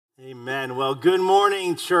Amen. Well, good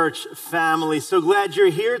morning, church family. So glad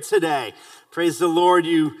you're here today. Praise the Lord.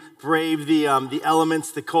 You braved the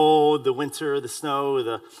elements, the cold, the winter, the snow,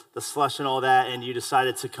 the slush and all that, and you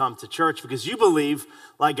decided to come to church because you believe,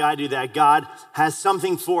 like I do, that God has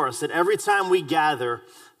something for us, that every time we gather,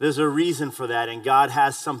 there's a reason for that, and God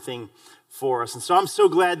has something for us. And so I'm so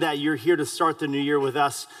glad that you're here to start the new year with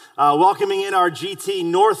us. Welcoming in our GT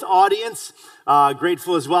North audience.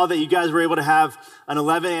 Grateful as well that you guys were able to have an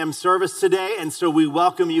 11 a.m. service today. And so we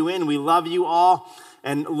welcome you in. We love you all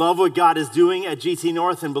and love what God is doing at GT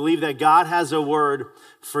North and believe that God has a word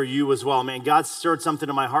for you as well. Man, God stirred something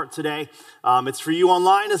in my heart today. It's for you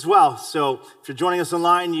online as well. So if you're joining us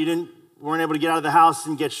online, you weren't able to get out of the house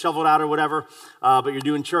and get shoveled out or whatever, but you're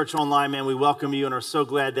doing church online, man, we welcome you and are so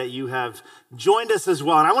glad that you have joined us as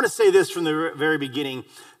well. And I want to say this from the very beginning,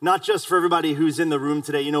 not just for everybody who's in the room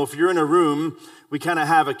today. You know, if you're in a room, we kind of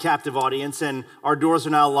have a captive audience and our doors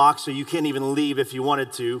are now locked, so you can't even leave if you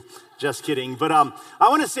wanted to. Just kidding. But I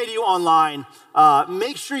want to say to you online,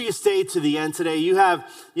 make sure you stay to the end today. You have,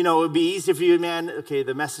 it would be easy for you, man, okay,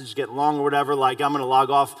 the message get long or whatever, like I'm going to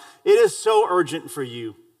log off. It is so urgent for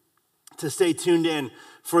you to stay tuned in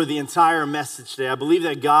for the entire message today. I believe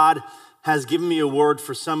that God has given me a word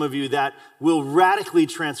for some of you that will radically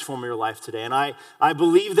transform your life today. And I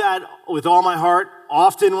believe that with all my heart,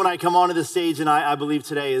 often when I come onto the stage, and I believe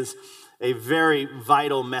today is a very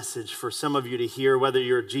vital message for some of you to hear, whether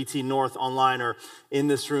you're at GT North online or in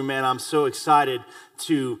this room, man. I'm so excited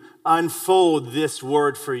to unfold this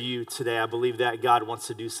word for you today. I believe that God wants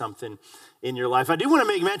to do something in your life. I do want to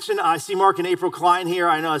make mention, I see Mark and April Klein here.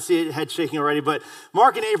 I know I see it head shaking already, but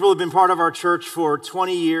Mark and April have been part of our church for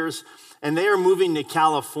 20 years, and they are moving to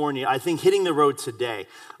California, I think hitting the road today.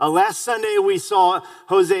 Last Sunday, we saw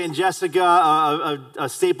Jose and Jessica, a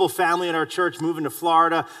staple family in our church, moving to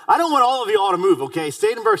Florida. I don't want all of you all to move, okay?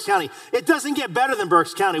 Stay in Berks County. It doesn't get better than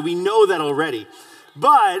Berks County. We know that already.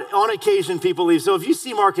 But on occasion, people leave. So if you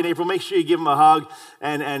see Mark and April, make sure you give them a hug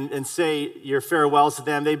and say your farewells to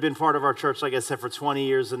them. They've been part of our church, like I said, for 20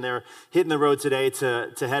 years, and they're hitting the road today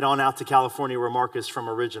to head on out to California, where Mark is from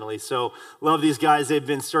originally. So love these guys. They've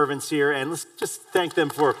been servants here, and let's just thank them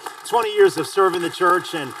for 20 years of serving the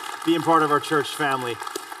church and being part of our church family.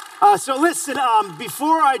 So listen,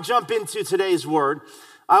 before I jump into today's word,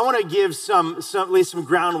 I want to give lay some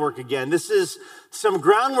groundwork again. This is some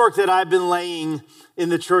groundwork that I've been laying in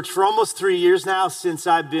the church for almost 3 years now, since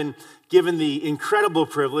I've been given the incredible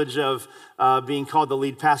privilege of being called the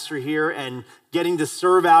lead pastor here and getting to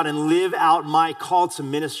serve out and live out my call to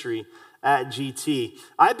ministry at GT.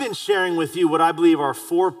 I've been sharing with you what I believe are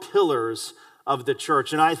 4 pillars of the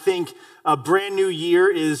church, and I think a brand new year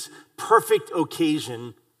is perfect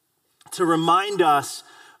occasion to remind us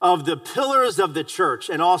of the pillars of the church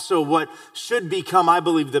and also what should become, I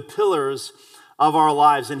believe, the pillars of our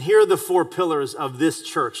lives. And here are the 4 pillars of this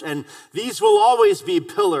church. And these will always be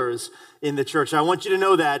pillars in the church. I want you to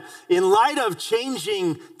know that in light of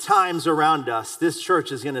changing times around us, this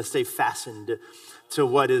church is going to stay fastened to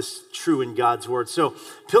what is true in God's word. So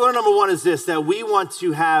pillar number 1 is this, that we want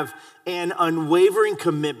to have an unwavering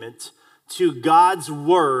commitment to God's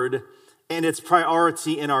word and its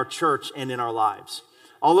priority in our church and in our lives.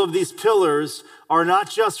 All of these pillars are not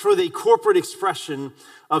just for the corporate expression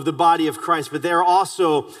of the body of Christ, but they're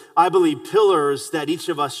also, I believe, pillars that each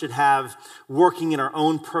of us should have working in our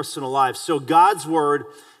own personal lives. So God's word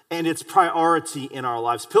and its priority in our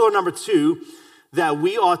lives. Pillar number 2, that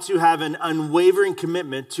we ought to have an unwavering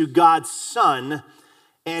commitment to God's Son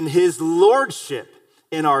and his lordship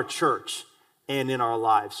in our church and in our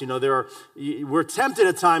lives. You know, we're tempted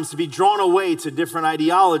at times to be drawn away to different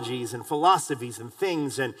ideologies and philosophies and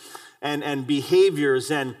things and behaviors,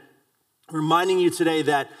 and reminding you today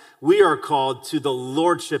that we are called to the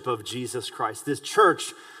lordship of Jesus Christ. This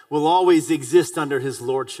church will always exist under his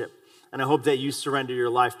lordship, and I hope that you surrender your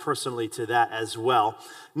life personally to that as well.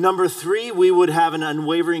 Number 3, we would have an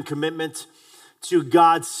unwavering commitment to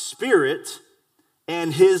God's Spirit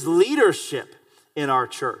and his leadership in our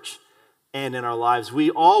church and in our lives. We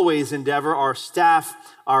always endeavor, our staff,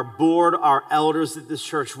 our board, our elders at this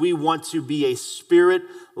church, we want to be a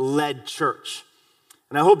Spirit-led church.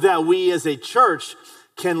 And I hope that we as a church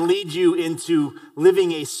can lead you into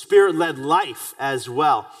living a Spirit-led life as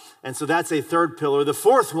well. And so that's a 3rd pillar. The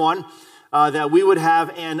 4th one, that we would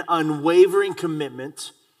have an unwavering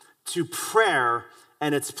commitment to prayer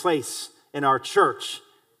and its place in our church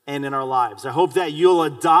and in our lives. I hope that you'll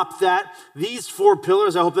adopt that. These 4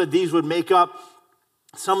 pillars, I hope that these would make up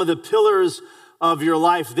some of the pillars of your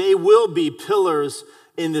life. They will be pillars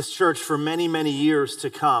in this church for many, many years to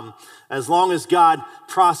come. As long as God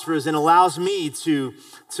prospers and allows me to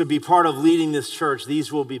be part of leading this church,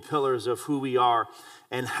 these will be pillars of who we are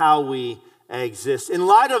and how we exist. In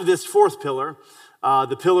light of this fourth pillar,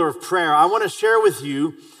 the pillar of prayer, I want to share with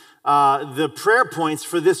you the prayer points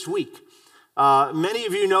for this week. Many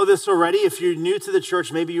of you know this already. If you're new to the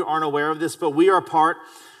church, maybe you aren't aware of this, but we are part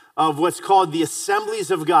of what's called the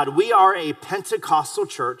Assemblies of God. We are a Pentecostal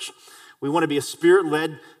church. We want to be a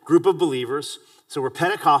Spirit-led group of believers. So we're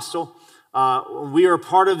Pentecostal. We are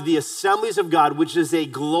part of the Assemblies of God, which is a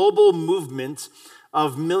global movement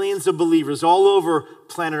of millions of believers all over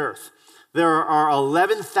planet Earth. There are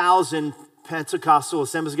 11,000 Pentecostal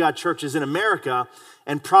Assemblies of God churches in America,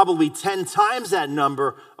 and probably 10 times that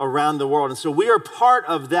number around the world. And so we are part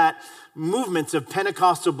of that movement of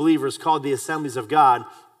Pentecostal believers called the Assemblies of God.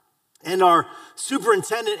 And our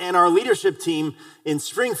superintendent and our leadership team in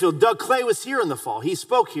Springfield, Doug Clay, was here in the fall. He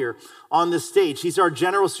spoke here on this stage. He's our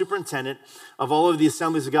general superintendent of all of the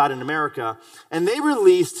Assemblies of God in America. And they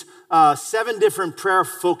released 7 different prayer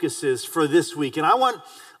focuses for this week. And I want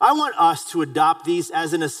us to adopt these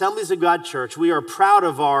as an Assemblies of God church. We are proud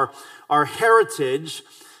of our heritage.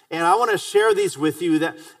 And I want to share these with you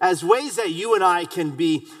that as ways that you and I can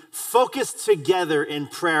be focused together in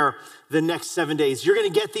prayer the next 7 days. You're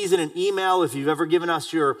going to get these in an email. If you've ever given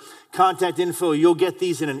us your contact info, you'll get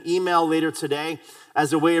these in an email later today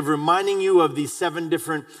as a way of reminding you of these 7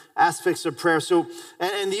 different aspects of prayer. So,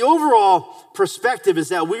 and the overall perspective is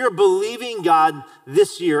that we are believing God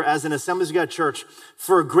this year as an Assemblies of God church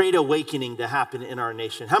for a great awakening to happen in our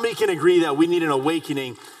nation. How many can agree that we need an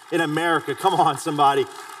awakening in America? Come on, somebody.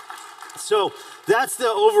 So that's the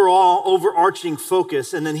overall overarching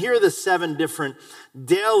focus. And then here are the 7 different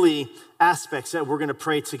daily aspects that we're going to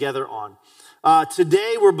pray together on.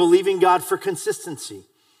 Today, we're believing God for consistency,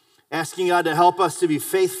 asking God to help us to be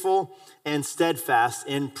faithful and steadfast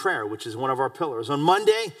in prayer, which is one of our pillars. On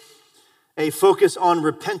Monday, a focus on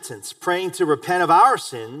repentance, praying to repent of our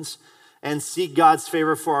sins and seek God's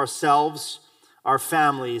favor for ourselves, our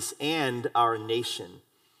families, and our nation.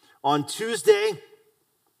 On Tuesday,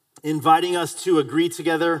 inviting us to agree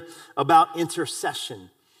together about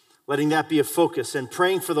intercession, letting that be a focus, and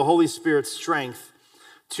praying for the Holy Spirit's strength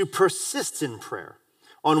to persist in prayer.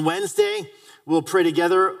 On Wednesday, we'll pray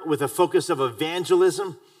together with a focus of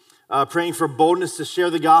evangelism, praying for boldness to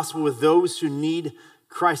share the gospel with those who need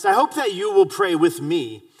Christ. I hope that you will pray with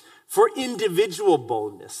me for individual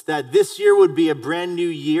boldness, that this year would be a brand new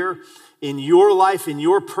year in your life, in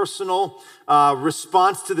your personal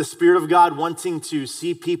response to the Spirit of God, wanting to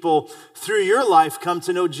see people through your life come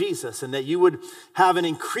to know Jesus, and that you would have an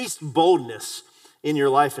increased boldness in your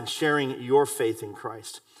life and sharing your faith in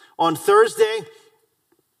Christ. On Thursday,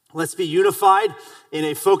 let's be unified in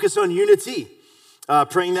a focus on unity,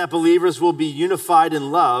 praying that believers will be unified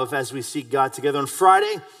in love as we seek God together. On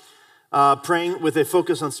Friday, praying with a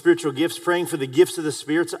focus on spiritual gifts, praying for the gifts of the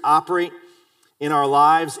Spirit to operate in our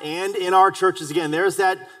lives and in our churches. Again, there's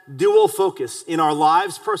that dual focus in our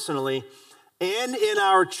lives personally and in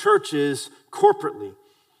our churches corporately.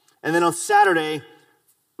 And then on Saturday,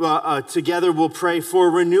 together we'll pray for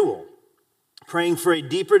renewal, praying for a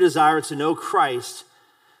deeper desire to know Christ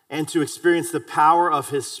and to experience the power of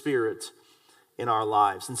His Spirit in our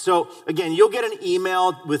lives. And so, again, you'll get an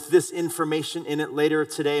email with this information in it later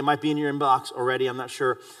today. It might be in your inbox already, I'm not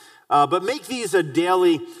sure. But make these a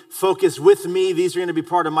daily focus with me. These are going to be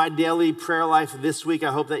part of my daily prayer life this week.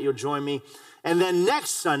 I hope that you'll join me. And then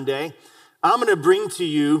next Sunday, I'm going to bring to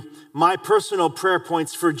you my personal prayer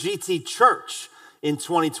points for GT Church in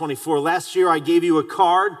 2024. Last year, I gave you a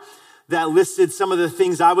card that listed some of the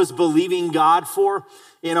things I was believing God for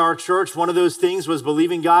in our church. One of those things was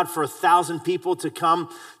believing God for 1,000 people to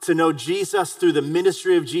come to know Jesus through the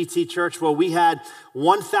ministry of GT Church. Well, we had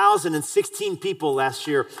 1,016 people last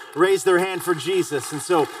year raise their hand for Jesus. And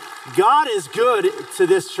so God is good to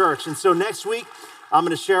this church. And so next week, I'm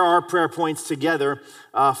going to share our prayer points together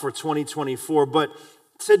for 2024. But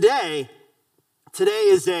today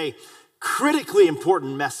is a critically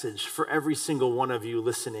important message for every single one of you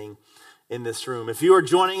listening in this room. If you are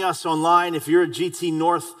joining us online, if you're at GT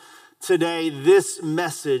North today, this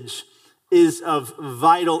message is of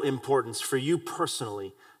vital importance for you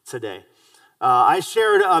personally today. I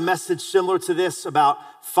shared a message similar to this about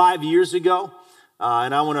 5 years ago,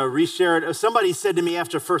 and I want to reshare it. Somebody said to me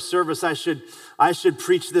after first service, I should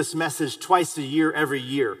preach this message twice a year, every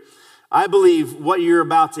year. I believe what you're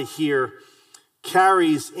about to hear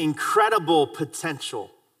carries incredible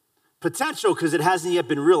potential. Potential because it hasn't yet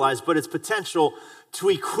been realized, but it's potential to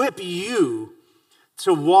equip you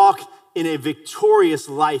to walk in a victorious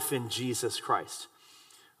life in Jesus Christ.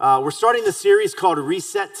 We're starting the series called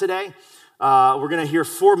Reset today. We're going to hear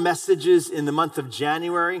 4 messages in the month of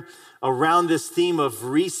January around this theme of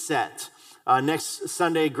reset. Next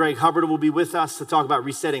Sunday, Greg Hubbard will be with us to talk about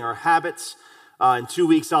resetting our habits. In 2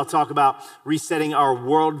 weeks, I'll talk about resetting our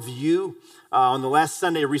worldview. On the last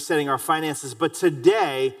Sunday, resetting our finances. But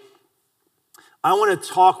today, I want to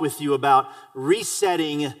talk with you about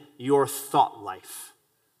resetting your thought life.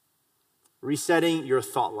 Resetting your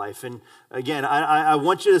thought life. And again, I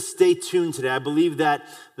want you to stay tuned today. I believe that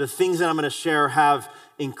the things that I'm going to share have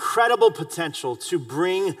incredible potential to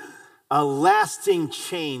bring a lasting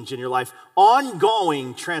change in your life,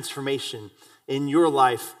 ongoing transformation in your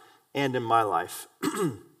life and in my life.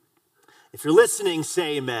 If you're listening,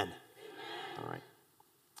 say amen. All right.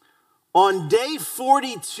 On day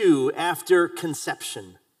 42 after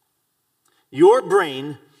conception, your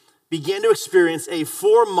brain began to experience a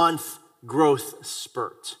 4-month growth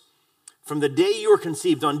spurt. From the day you were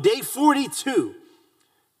conceived, on day 42,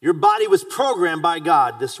 your body was programmed by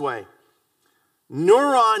God this way.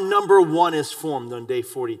 Neuron number 1 is formed on day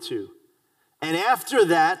 42. And after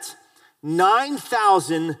that,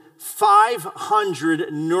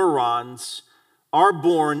 9,500 neurons are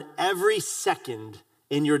born every second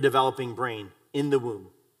in your developing brain, in the womb.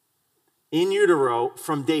 In utero,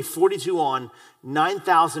 from day 42 on,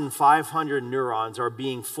 9,500 neurons are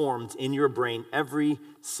being formed in your brain every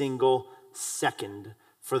single second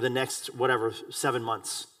for the next, 7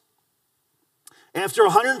 months. After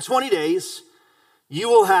 120 days, you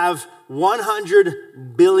will have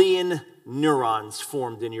 100 billion neurons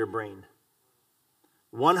formed in your brain.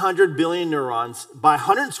 100 billion neurons. By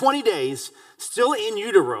 120 days, still in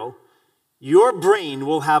utero, your brain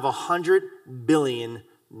will have 100 billion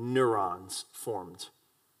neurons formed.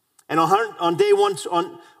 And on day 1,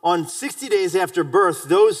 on 60 days after birth,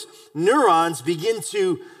 those neurons begin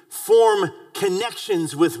to form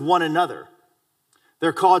connections with one another.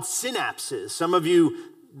 They're called synapses. Some of you,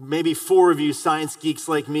 maybe 4 of you science geeks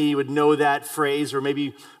like me would know that phrase, or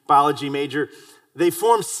maybe biology major. They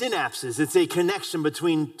form synapses. It's a connection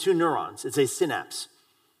between 2 neurons. It's a synapse.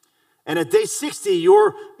 And at day 60,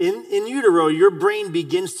 you're in utero, your brain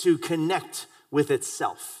begins to connect with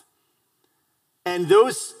itself. And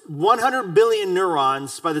those 100 billion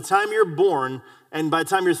neurons, by the time you're born, and by the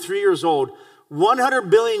time you're 3 years old, 100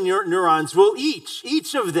 billion neurons will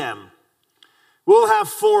each of them, will have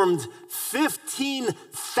formed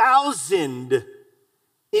 15,000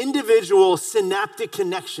 individual synaptic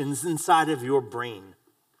connections inside of your brain.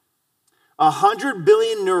 100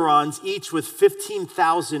 billion neurons, each with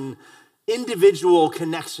 15,000 individual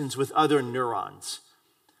connections with other neurons.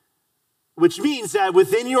 Which means that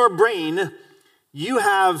within your brain, you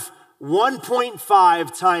have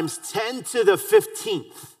 1.5 times 10 to the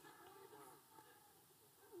 15th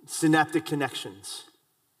synaptic connections.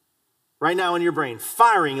 Right now in your brain,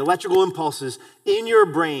 firing electrical impulses in your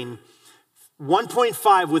brain,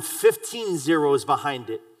 1.5 with 15 zeros behind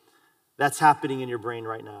it. That's happening in your brain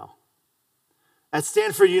right now. At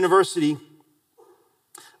Stanford University,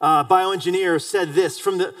 a bioengineer said this,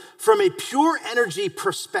 from a pure energy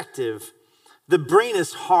perspective, the brain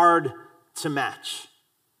is hard to match.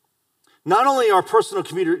 Not only are personal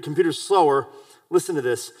computers slower, listen to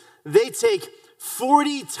this, they take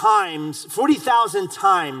 40,000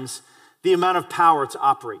 times the amount of power to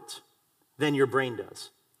operate than your brain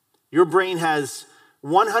does. Your brain has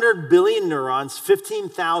 100 billion neurons,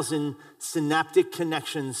 15,000 synaptic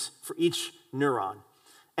connections for each neuron,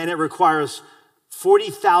 and it requires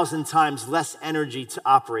 40,000 times less energy to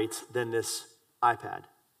operate than this iPad.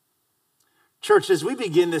 Church, as we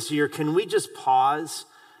begin this year, can we just pause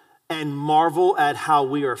and marvel at how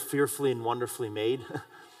we are fearfully and wonderfully made?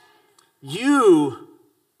 You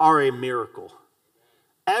are a miracle.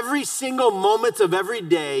 Every single moment of every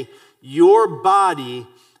day, your body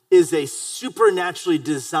is a supernaturally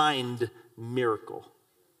designed miracle.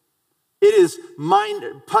 It is,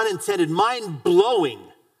 pun intended,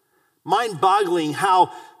 mind-blowing, mind-boggling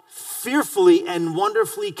how fearfully and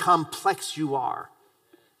wonderfully complex you are.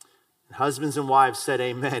 Husbands and wives said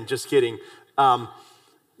amen, just kidding.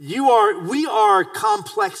 We are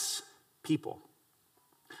complex people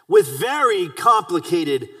with very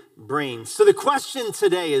complicated brains. So the question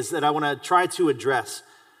today is that I want to try to address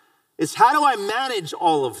is, how do I manage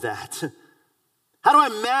all of that? How do I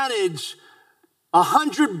manage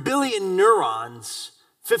 100 billion neurons,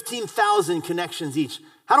 15,000 connections each?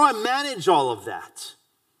 How do I manage all of that?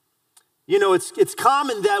 You know, it's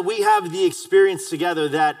common that we have the experience together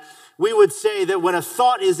that we would say that when a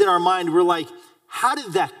thought is in our mind, we're like, how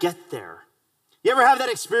did that get there? You ever have that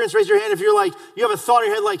experience? Raise your hand if you're like, you have a thought in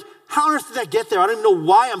your head like, how on earth did that get there? I don't even know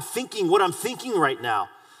why I'm thinking what I'm thinking right now.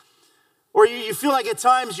 Or you feel like at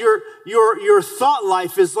times your thought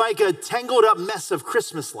life is like a tangled up mess of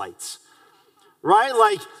Christmas lights, right?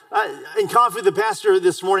 Like in coffee with the pastor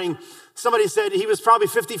this morning, somebody said, he was probably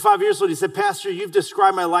 55 years old. He said, Pastor, you've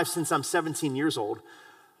described my life since I'm 17 years old.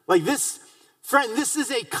 Like this, friend, this is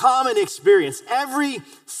a common experience. Every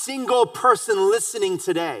single person listening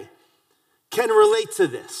today can relate to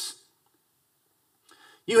this.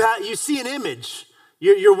 You see an image.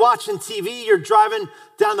 You're watching TV. You're driving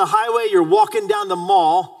down the highway. You're walking down the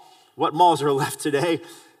mall. What malls are left today?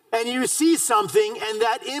 And you see something, and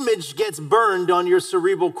that image gets burned on your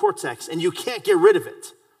cerebral cortex, and you can't get rid of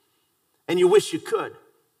it. And you wish you could.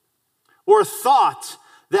 Or a thought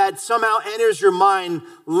that somehow enters your mind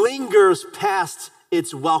lingers past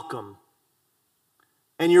its welcome.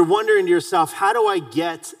 And you're wondering to yourself, how do I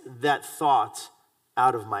get that thought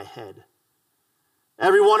out of my head?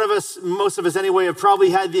 Every one of us, most of us anyway, have probably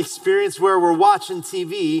had the experience where we're watching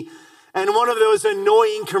TV and one of those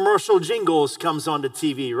annoying commercial jingles comes onto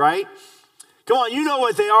TV, right? Come on, you know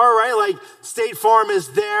what they are, right? Like State Farm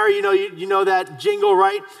is there, you know that jingle,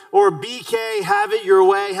 right? Or BK, have it your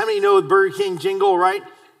way. How many know the Burger King jingle, right?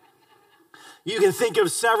 You can think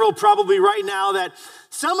of several probably right now that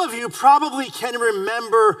some of you probably can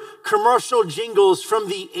remember commercial jingles from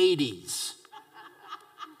the 80s.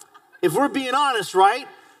 If we're being honest, right?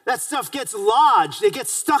 That stuff gets lodged. It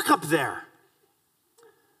gets stuck up there.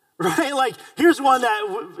 Right? Like, here's one that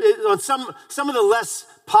on some of the less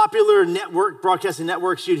popular broadcasting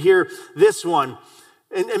networks, you'd hear this one.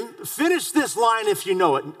 And finish this line if you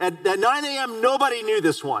know it. At 9 a.m., nobody knew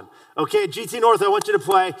this one. Okay, at GT North, I want you to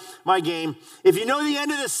play my game. If you know the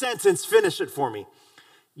end of this sentence, finish it for me.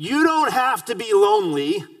 You don't have to be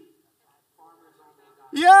lonely.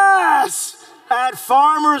 Yes! At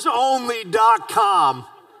farmersonly.com.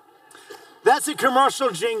 That's a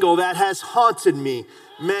commercial jingle that has haunted me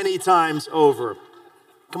many times over.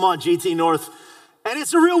 Come on, GT North. And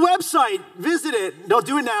it's a real website. Visit it. Don't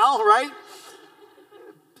do it now, right?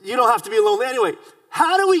 You don't have to be lonely. Anyway,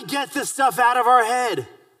 how do we get this stuff out of our head?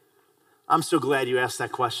 I'm so glad you asked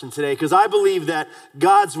that question today because I believe that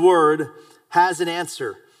God's word has an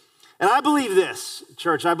answer. And I believe this,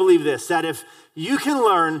 church, that if you can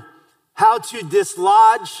learn how to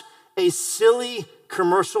dislodge a silly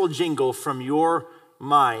commercial jingle from your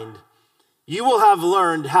mind, you will have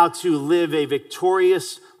learned how to live a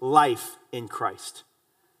victorious life in Christ.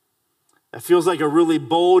 That feels like a really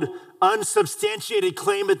bold, unsubstantiated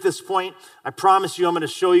claim at this point. I promise you, I'm going to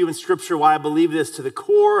show you in Scripture why I believe this to the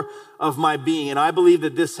core of my being. And I believe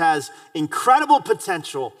that this has incredible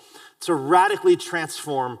potential to radically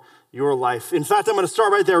transform your life. In fact, I'm going to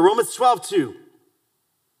start right there. Romans 12:2.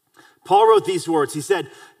 Paul wrote these words. He said,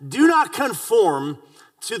 "Do not conform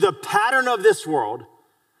to the pattern of this world,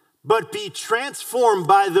 but be transformed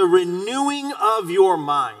by the renewing of your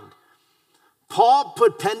mind." Paul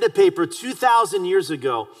put pen to paper 2,000 years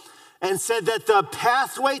ago and said that the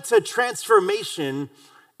pathway to transformation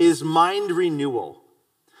is mind renewal.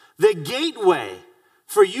 The gateway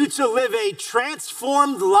for you to live a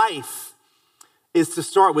transformed life is to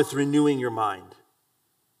start with renewing your mind.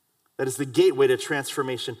 That is the gateway to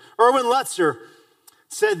transformation. Erwin Lutzer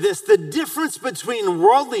said this: the difference between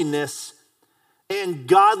worldliness and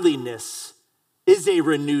godliness is a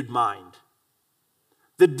renewed mind.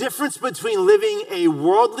 The difference between living a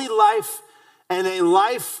worldly life and a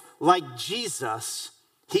life like Jesus,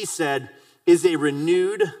 he said, is a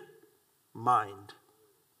renewed mind.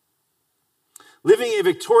 Living a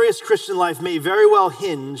victorious Christian life may very well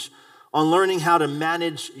hinge on learning how to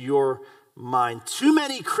manage your mind. Too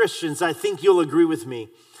many Christians, I think you'll agree with me,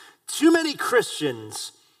 too many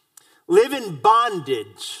Christians live in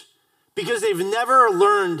bondage because they've never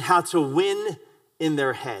learned how to win in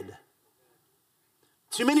their head.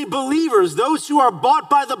 Too many believers, those who are bought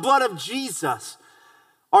by the blood of Jesus,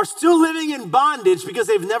 are still living in bondage because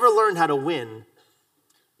they've never learned how to win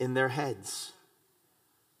in their heads.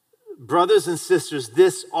 Brothers and sisters,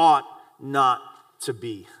 this ought not to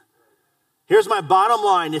be. Here's my bottom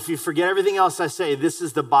line. If you forget everything else I say, this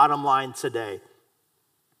is the bottom line today.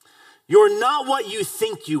 You're not what you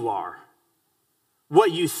think you are.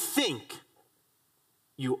 What you think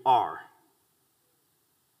you are.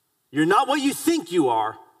 You're not what you think you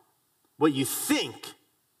are, what you think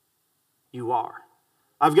you are.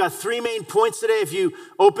 I've got 3 main points today. If you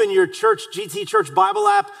open your church, GT Church Bible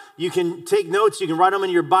app, you can take notes, you can write them in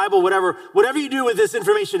your Bible, whatever you do with this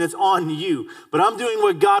information, it's on you. But I'm doing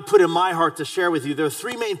what God put in my heart to share with you. There are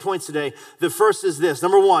 3 main points today. The first is this.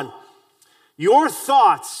 Number 1, your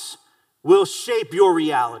thoughts will shape your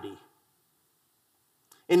reality.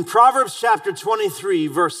 In Proverbs chapter 23,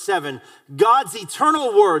 verse 7, God's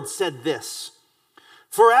eternal word said this: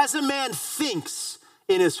 "For as a man thinks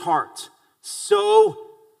in his heart, so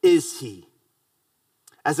is he."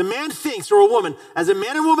 As a man thinks, or a woman, as a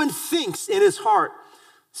man or woman thinks in his heart,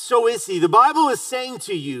 so is he. The Bible is saying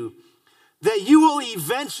to you that you will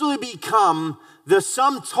eventually become the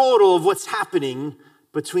sum total of what's happening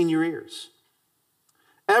between your ears.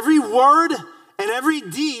 Every word and every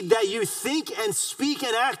deed that you think and speak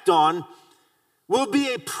and act on will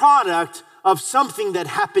be a product of something that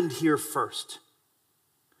happened here first.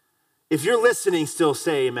 If you're listening, still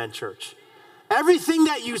say amen, church. Everything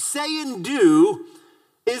that you say and do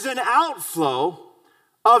is an outflow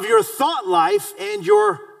of your thought life and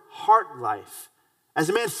your heart life. As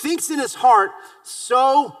a man thinks in his heart,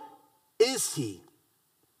 so is he.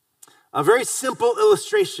 A very simple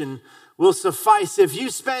illustration will suffice. If you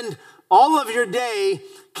spend all of your day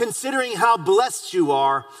considering how blessed you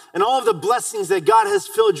are and all of the blessings that God has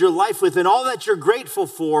filled your life with and all that you're grateful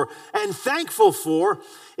for and thankful for,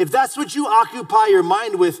 if that's what you occupy your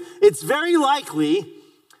mind with, it's very likely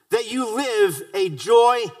that you live a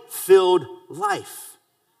joy-filled life.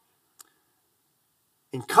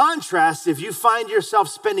 In contrast, if you find yourself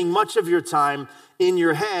spending much of your time in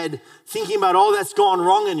your head thinking about all that's gone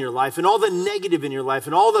wrong in your life and all the negative in your life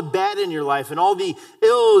and all the bad in your life and all the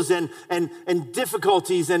ills and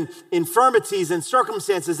difficulties and infirmities and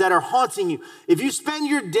circumstances that are haunting you, if you spend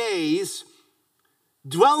your days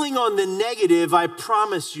dwelling on the negative, I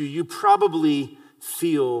promise you, you probably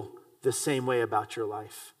feel the same way about your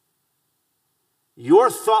life.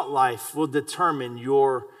 Your thought life will determine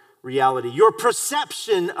your reality. Your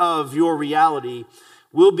perception of your reality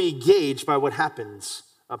will be gauged by what happens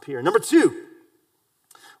up here. Number 2.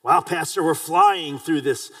 Wow, Pastor, we're flying through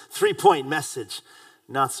this 3-point message.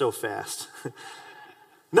 Not so fast.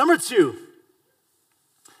 Number 2,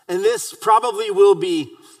 and this probably will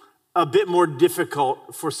be a bit more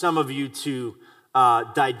difficult for some of you to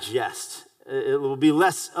digest. It will be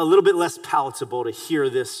a little bit less palatable to hear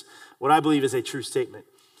this, what I believe is a true statement.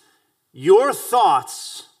 Your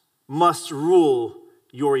thoughts must rule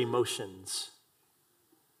your emotions.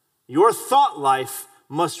 Your thought life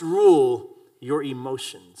must rule your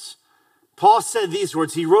emotions. Paul said these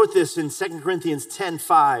words. He wrote this in 2 Corinthians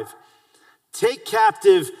 10:5. "Take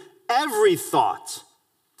captive every thought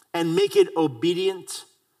and make it obedient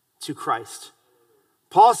to Christ."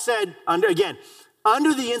 Paul said, under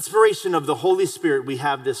the inspiration of the Holy Spirit, we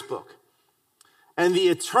have this book. And the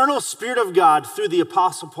eternal Spirit of God, through the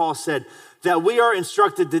Apostle Paul, said that we are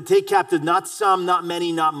instructed to take captive not some, not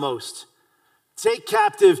many, not most. Take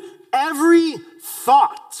captive every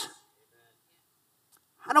thought.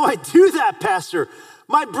 How do I do that, Pastor?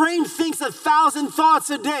 My brain thinks 1,000 thoughts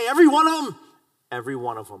a day. Every one of them? Every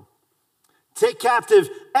one of them. Take captive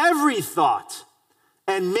every thought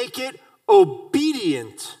and make it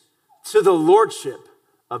obedient to the lordship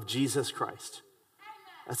of Jesus Christ.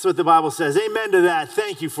 That's what the Bible says. Amen to that.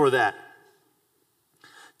 Thank you for that.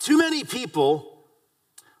 Too many people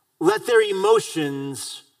let their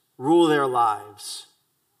emotions rule their lives.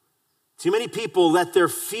 Too many people let their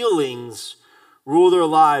feelings rule their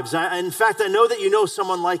lives. In fact, I know that you know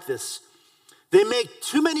someone like this. They make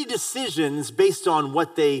too many decisions based on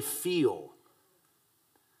what they feel.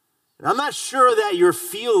 And I'm not sure that your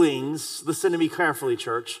feelings, listen to me carefully,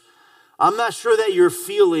 church, I'm not sure that your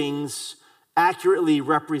feelings accurately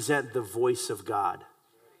represent the voice of God.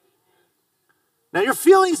 Now, your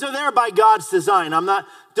feelings are there by God's design.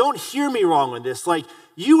 Don't hear me wrong on this. Like,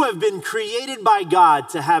 you have been created by God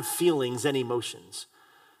to have feelings and emotions.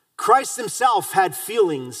 Christ himself had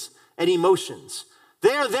feelings and emotions.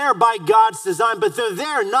 They are there by God's design, but they're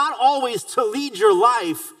there not always to lead your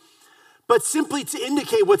life, but simply to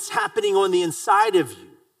indicate what's happening on the inside of you.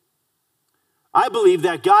 I believe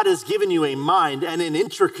that God has given you a mind, and an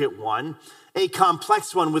intricate one, a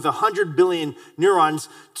complex one with 100 billion neurons,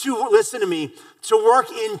 to, listen to me, to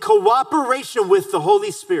work in cooperation with the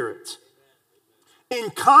Holy Spirit.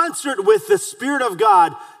 In concert with the Spirit of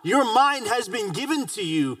God, your mind has been given to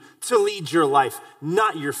you to lead your life,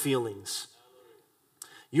 not your feelings.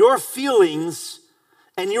 Your feelings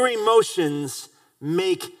and your emotions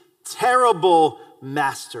make terrible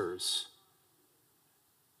masters.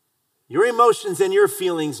 Your emotions and your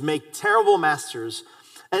feelings make terrible masters,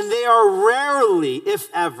 and they are rarely, if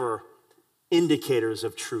ever, indicators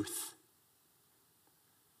of truth.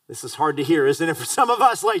 This is hard to hear, isn't it? For some of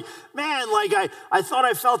us, I thought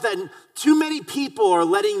I felt that too many people are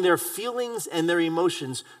letting their feelings and their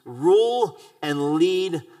emotions rule and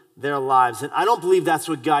lead their lives. And I don't believe that's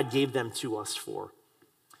what God gave them to us for.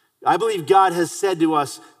 I believe God has said to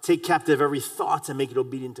us, take captive every thought and make it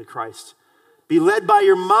obedient to Christ. Be led by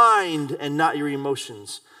your mind and not your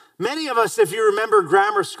emotions. Many of us, if you remember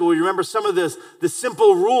grammar school, you remember some of the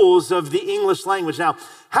simple rules of the English language. Now,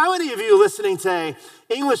 how many of you listening today,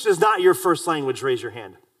 English is not your first language? Raise your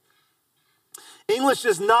hand. English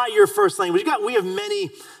is not your first language. We have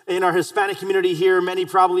many in our Hispanic community here, many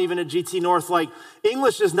probably even at GT North, like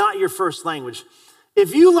English is not your first language.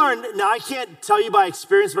 If you learn, now I can't tell you by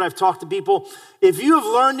experience, but I've talked to people. If you have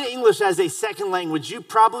learned English as a second language, you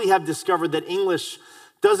probably have discovered that English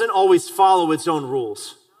doesn't always follow its own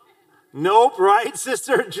rules. Nope, right,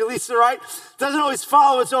 Sister Julissa, right? Doesn't always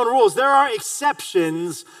follow its own rules. There are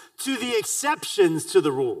exceptions to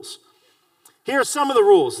the rules. Here are some of the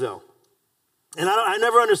rules, though. And I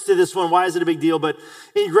never understood this one. Why is it a big deal? But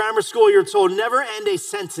in grammar school, you're told never end a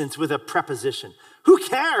sentence with a preposition. Who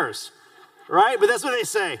cares? Right? But that's what they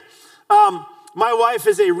say. My wife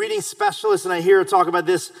is a reading specialist, and I hear her talk about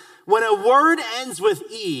this. When a word ends with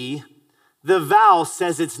E, the vowel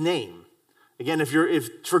says its name. Again,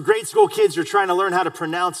 if for grade school kids, you're trying to learn how to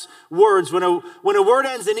pronounce words, when a word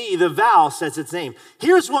ends in E, the vowel says its name.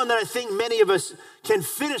 Here's one that I think many of us can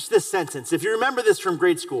finish this sentence. If you remember this from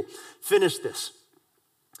grade school, finish this.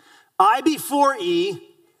 I before E,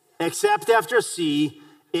 except after C,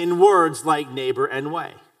 in words like neighbor and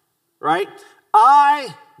way. Right?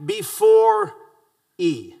 I before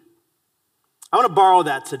E. I want to borrow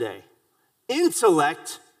that today.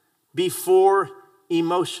 Intellect before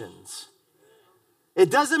emotions. It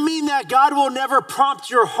doesn't mean that God will never prompt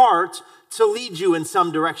your heart to lead you in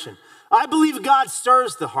some direction. I believe God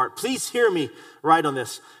stirs the heart. Please hear me right on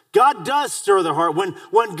this. God does stir the heart.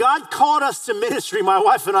 When God called us to ministry, my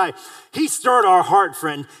wife and I, he stirred our heart,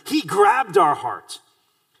 friend. He grabbed our heart.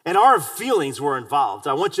 And our feelings were involved.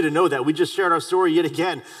 I want you to know that. We just shared our story yet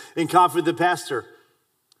again in Coffee with the Pastor.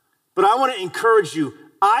 But I want to encourage you,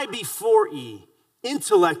 I before E,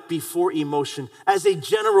 intellect before emotion, as a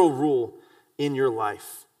general rule in your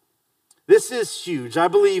life. This is huge. I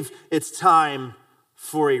believe it's time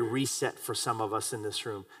for a reset for some of us in this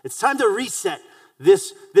room. It's time to reset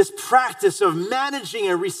this practice of managing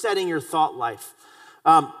and resetting your thought life.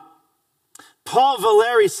 Paul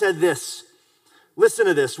Valéry said this. Listen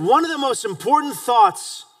to this. One of the most important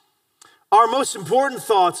thoughts, our most important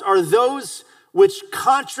thoughts are those which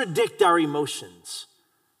contradict our emotions.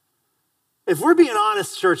 If we're being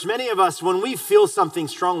honest, church, many of us, when we feel something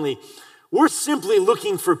strongly, we're simply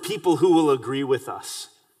looking for people who will agree with us.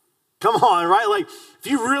 Come on, right? Like, if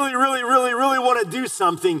you really, really, really, really want to do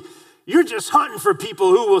something, you're just hunting for people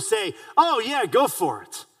who will say, oh yeah, go for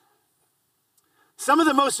it. Some of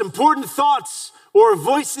the most important thoughts or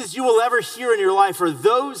voices you will ever hear in your life are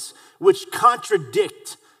those which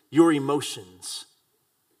contradict your emotions.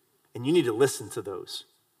 And you need to listen to those.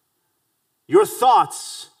 Your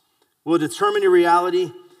thoughts will determine your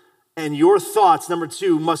reality, and your thoughts, number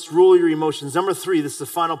 2, must rule your emotions. Number 3, this is the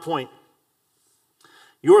final point.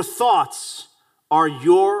 Your thoughts are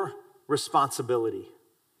your responsibility.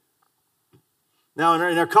 Now,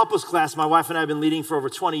 in our couples class, my wife and I have been leading for over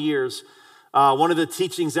 20 years. One of the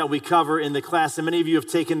teachings that we cover in the class, and many of you have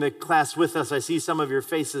taken the class with us, I see some of your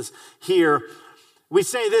faces here. We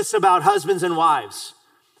say this about husbands and wives.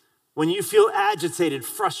 When you feel agitated,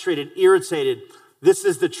 frustrated, irritated, this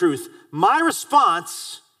is the truth. My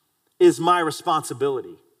response is my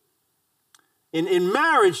responsibility. In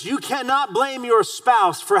marriage, you cannot blame your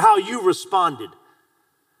spouse for how you responded.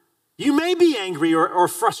 You may be angry or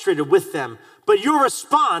frustrated with them, but your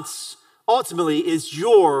response ultimately is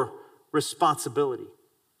your responsibility.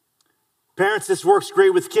 Parents, this works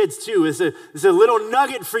great with kids too. It's a little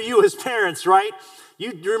nugget for you as parents, right?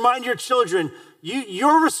 You remind your children,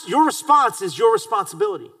 your response is your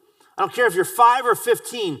responsibility. I don't care if you're 5 or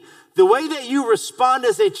 15. The way that you respond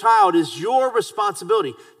as a child is your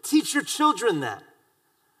responsibility. Teach your children that.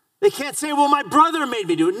 They can't say, well, my brother made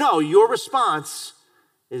me do it. No, your response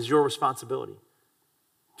is your responsibility.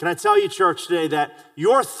 Can I tell you, church, today that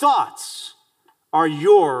your thoughts are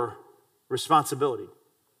your responsibility.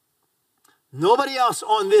 Nobody else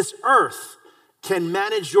on this earth can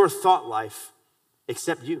manage your thought life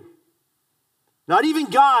except you. Not even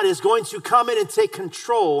God is going to come in and take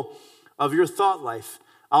control of your thought life.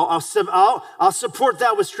 I'll support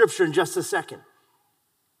that with scripture in just a second.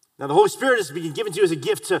 Now, the Holy Spirit is being given to you as a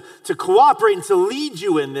gift to cooperate and to lead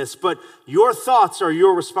you in this, but your thoughts are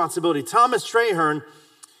your responsibility. Thomas Traherne,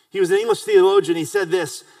 he was an English theologian, he said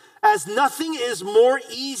this, as nothing is more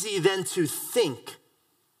easy than to think,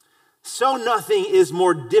 so nothing is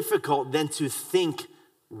more difficult than to think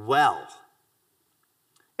well.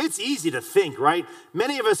 It's easy to think, right?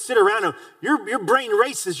 Many of us sit around and your brain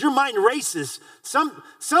races, your mind races.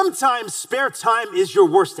 Sometimes spare time is your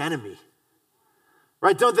worst enemy,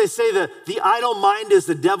 right? Don't they say that the idle mind is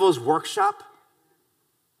the devil's workshop?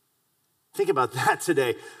 Think about that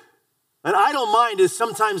today. An idle mind is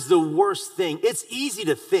sometimes the worst thing. It's easy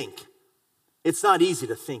to think. It's not easy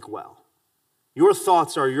to think well. Your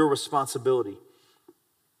thoughts are your responsibility.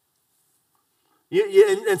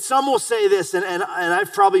 And some will say this, and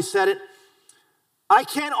I've probably said it, I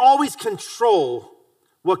can't always control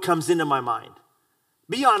what comes into my mind.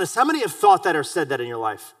 Be honest, how many have thought that or said that in your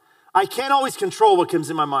life? I can't always control what comes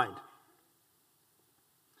in my mind.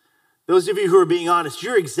 Those of you who are being honest,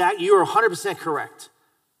 you are 100% correct.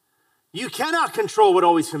 You cannot control what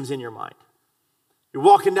always comes in your mind. You're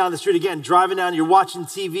walking down the street again, driving down, you're watching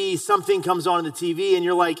TV, something comes on in the TV, and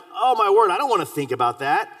you're like, oh my word, I don't want to think about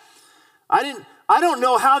that. I don't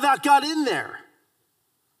know how that got in there.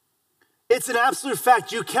 It's an absolute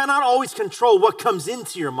fact. You cannot always control what comes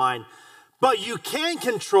into your mind, but you can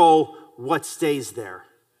control what stays there.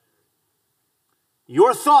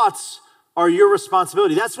 Your thoughts are your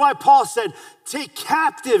responsibility. That's why Paul said, take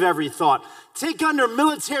captive every thought. Take under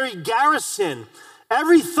military garrison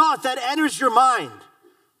every thought that enters your mind.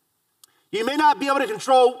 You may not be able to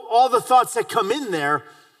control all the thoughts that come in there,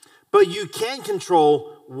 but you can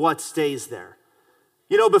control what stays there.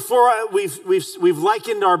 You know, before we've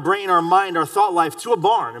likened our brain, our mind, our thought life to a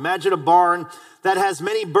barn. Imagine a barn that has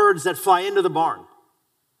many birds that fly into the barn.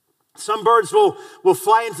 Some birds will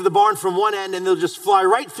fly into the barn from one end and they'll just fly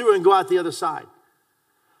right through and go out the other side.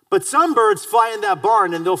 But some birds fly in that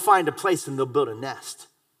barn and they'll find a place and they'll build a nest.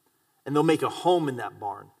 And they'll make a home in that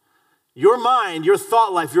barn. Your mind, your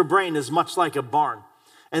thought life, your brain is much like a barn.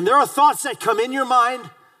 And there are thoughts that come in your mind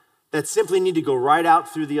that simply need to go right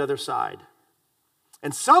out through the other side.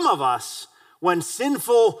 And some of us, when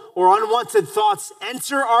sinful or unwanted thoughts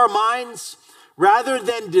enter our minds, rather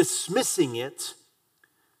than dismissing it,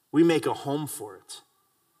 we make a home for it.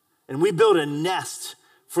 And we build a nest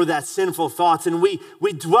for that sinful thoughts. And we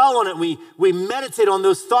dwell on it. We meditate on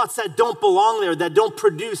those thoughts that don't belong there, that don't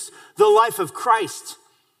produce the life of Christ.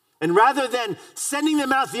 And rather than sending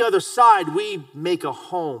them out the other side, we make a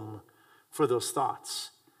home for those thoughts.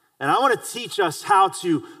 And I want to teach us how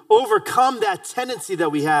to overcome that tendency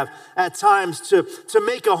that we have at times to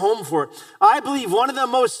make a home for it. I believe one of the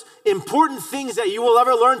most important things that you will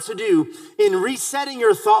ever learn to do in resetting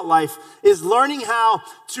your thought life is learning how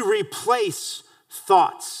to replace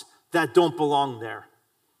thoughts that don't belong there.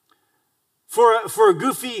 For a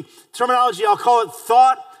goofy terminology, I'll call it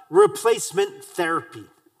thought replacement therapy.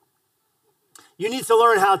 You need to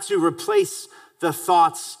learn how to replace the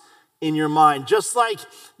thoughts in your mind, just like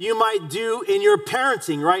you might do in your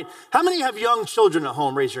parenting, right? How many have young children at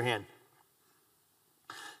home? Raise your hand.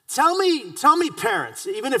 Tell me parents,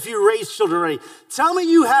 even if you raise children already, tell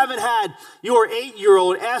me you haven't had your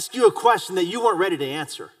 8-year-old ask you a question that you weren't ready to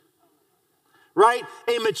answer, right?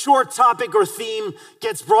 A mature topic or theme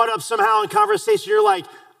gets brought up somehow in conversation. You're like,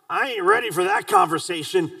 I ain't ready for that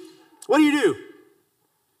conversation. What do?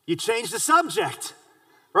 You change the subject,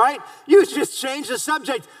 right? You just change the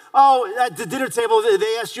subject. Oh, at the dinner table,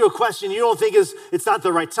 they asked you a question you don't think it's not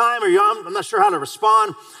the right time, or I'm not sure how to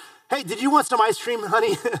respond. Hey, did you want some ice cream,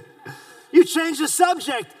 honey? You change the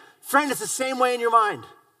subject. Friend, it's the same way in your mind.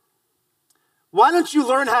 Why don't you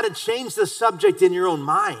learn how to change the subject in your own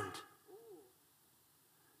mind?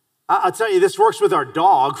 I'll tell you, this works with our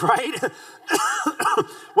dog, right?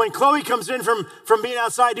 When Chloe comes in from being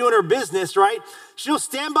outside doing her business, right? She'll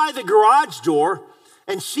stand by the garage door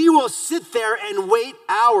and she will sit there and wait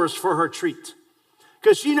hours for her treat.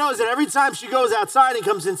 Because she knows that every time she goes outside and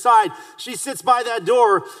comes inside, she sits by that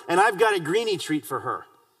door and I've got a greenie treat for her.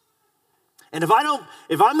 And if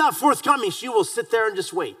I'm not forthcoming, she will sit there and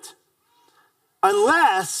just wait.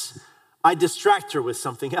 Unless I distract her with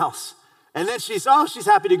something else. And then she's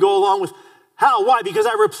happy to go along with, how? Why? Because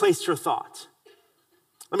I replaced her thought.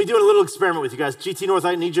 Let me do a little experiment with you guys. GT North,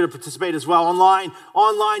 I need you to participate as well.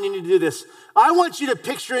 Online, you need to do this. I want you to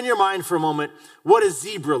picture in your mind for a moment what a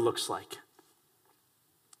zebra looks like.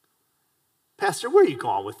 Pastor, where are you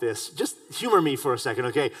going with this? Just humor me for a second,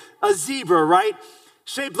 okay? A zebra, right?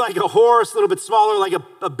 Shaped like a horse, a little bit smaller, like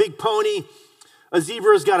a big pony. A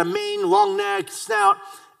zebra's got a mane, long neck, snout.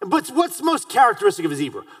 But what's most characteristic of a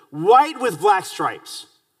zebra? White with black stripes.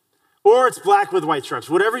 Or it's black with white stripes.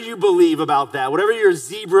 Whatever you believe about that, whatever your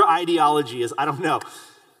zebra ideology is, I don't know.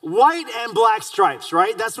 White and black stripes,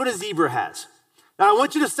 right? That's what a zebra has. Now, I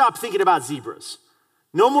want you to stop thinking about zebras.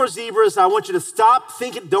 No more zebras. I want you to stop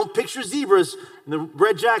thinking. Don't picture zebras in the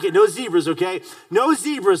red jacket. No zebras, okay? No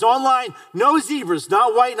zebras online. No zebras.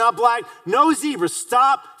 Not white, not black. No zebras.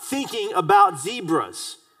 Stop thinking about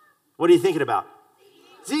zebras. What are you thinking about?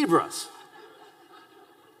 Zebras.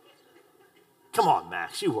 Come on,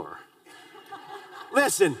 Max, you were.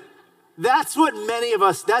 Listen, that's how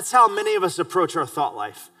many of us approach our thought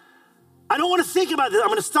life. I don't want to think about this. I'm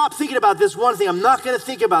going to stop thinking about this one thing. I'm not going to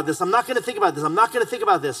think about this. I'm not going to think about this. I'm not going to think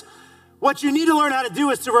about this. What you need to learn how to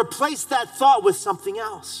do is to replace that thought with something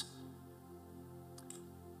else.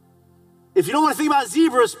 If you don't want to think about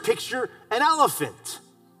zebras, picture an elephant.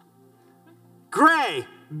 Gray,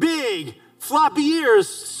 big, floppy ears,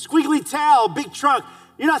 squiggly tail, big trunk.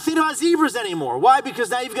 You're not thinking about zebras anymore. Why?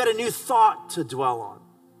 Because now you've got a new thought to dwell on.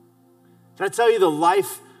 Can I tell you, the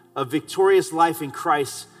life of victorious life in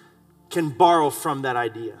Christ can borrow from that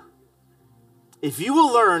idea. If you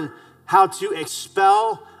will learn how to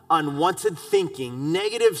expel unwanted thinking,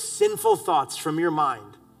 negative, sinful thoughts from your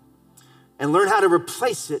mind, and learn how to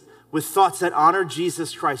replace it with thoughts that honor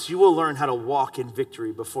Jesus Christ, you will learn how to walk in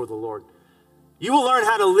victory before the Lord. You will learn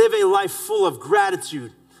how to live a life full of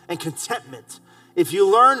gratitude and contentment if you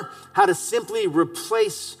learn how to simply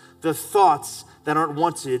replace the thoughts that aren't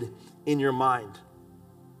wanted in your mind.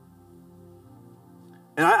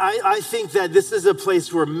 And I think that this is a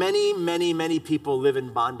place where many, many, many people live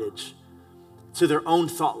in bondage to their own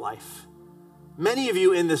thought life. Many of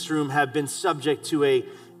you in this room have been subject to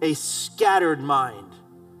a scattered mind.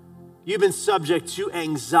 You've been subject to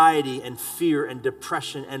anxiety and fear and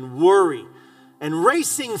depression and worry and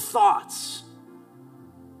racing thoughts.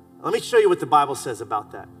 Let me show you what the Bible says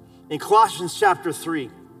about that. In Colossians chapter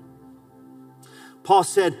 3, Paul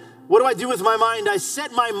said, "What do I do with my mind? I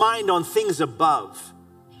set my mind on things above,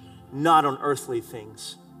 not on earthly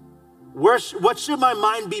things." What should my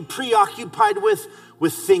mind be preoccupied with?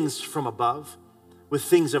 With things from above, with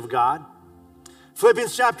things of God.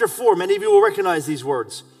 Philippians chapter 4, many of you will recognize these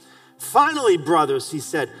words. "Finally, brothers," he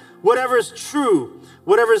said, "whatever is true,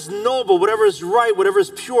 whatever is noble, whatever is right, whatever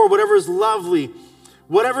is pure, whatever is lovely,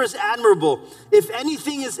 whatever is admirable, if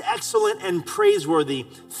anything is excellent and praiseworthy,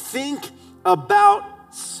 think about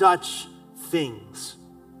such things."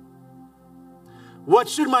 What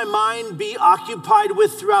should my mind be occupied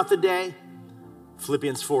with throughout the day?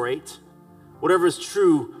 Philippians 4:8. Whatever is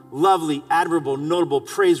true, lovely, admirable, notable,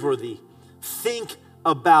 praiseworthy, think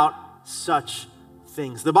about such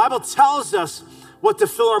things. The Bible tells us what to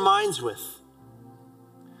fill our minds with.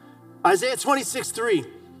 Isaiah 26:3.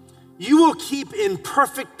 "You will keep in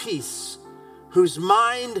perfect peace whose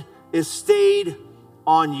mind is stayed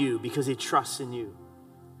on you because he trusts in you."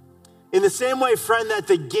 In the same way, friend, that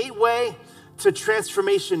the gateway to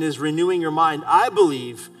transformation is renewing your mind, I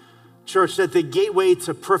believe, church, that the gateway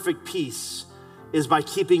to perfect peace is by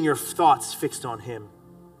keeping your thoughts fixed on him.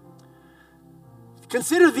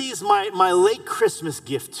 Consider these my late Christmas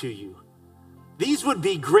gift to you. These would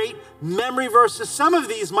be great memory verses. Some of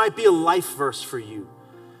these might be a life verse for you.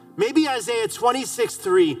 Maybe Isaiah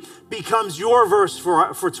 26:3 becomes your verse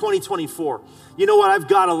for 2024. You know what? I've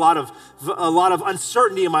got a lot of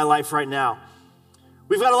uncertainty in my life right now.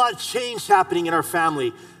 We've got a lot of change happening in our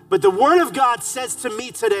family. But the word of God says to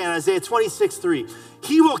me today in Isaiah 26:3,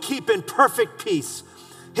 "He will keep in perfect peace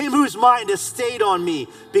him whose mind is stayed on me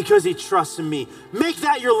because he trusts in me." Make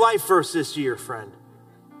that your life verse this year, friend.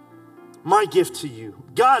 My gift to you,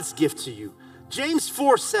 God's gift to you. James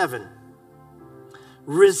 4:7.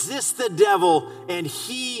 "Resist the devil and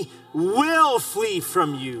he will flee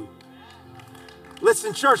from you."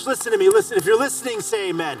 Listen, church, listen to me. Listen, if you're listening, say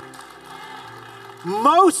amen.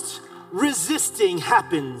 Most resisting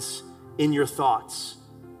happens in your thoughts.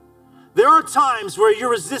 There are times where your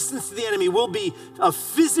resistance to the enemy will be a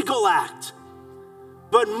physical act.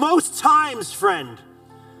 But most times, friend,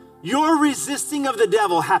 your resisting of the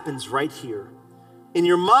devil happens right here, in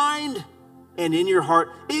your mind and in your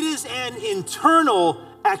heart. It is an internal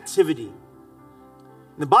activity.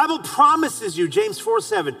 The Bible promises you, James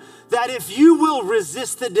 4:7, that if you will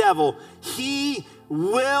resist the devil, he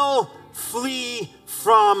will flee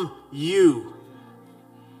from you.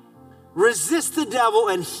 Resist the devil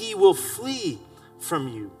and he will flee from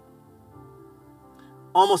you.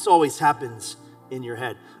 Almost always happens in your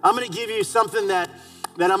head. I'm going to give you something that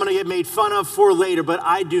I'm going to get made fun of for later, but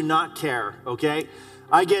I do not care, okay?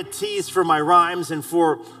 I get teased for my rhymes and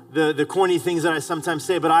for the corny things that I sometimes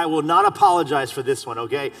say, but I will not apologize for this one,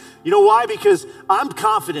 okay? You know why? Because I'm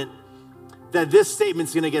confident that this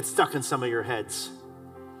statement's going to get stuck in some of your heads.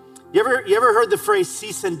 You ever heard the phrase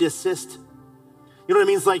cease and desist? You know what it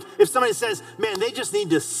means? Like if somebody says, "Man, they just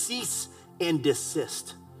need to cease and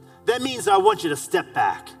desist." that means I want you to step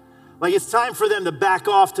back. Like it's time for them to back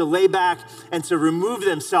off, to lay back, and to remove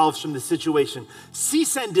themselves from the situation.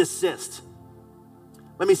 Cease and desist.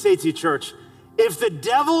 Let me say to you, church, if the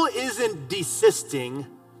devil isn't desisting,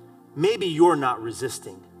 maybe you're not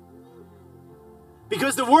resisting.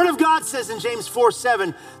 Because the word of God says in James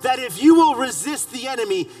 4:7 that if you will resist the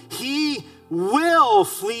enemy, he will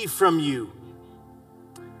flee from you.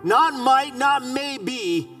 Not might, not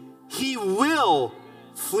maybe, he will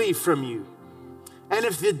flee from you. And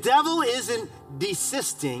if the devil isn't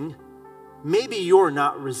desisting, maybe you're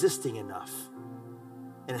not resisting enough.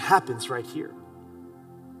 And it happens right here.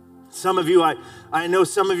 Some of you, I know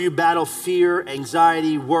some of you battle fear,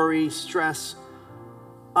 anxiety, worry, stress.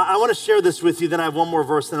 I want to share this with you, then I have one more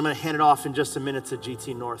verse, then I'm going to hand it off in just a minute to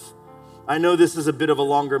GT North. I know this is a bit of a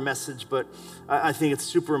longer message, but I think it's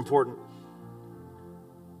super important.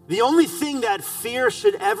 The only thing that fear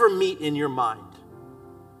should ever meet in your mind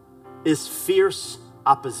is fierce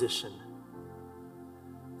opposition.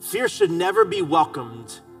 Fear should never be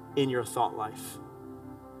welcomed in your thought life.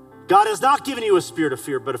 God has not given you a spirit of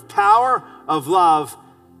fear, but of power, of love,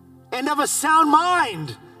 and of a sound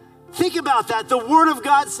mind. Think about that. The word of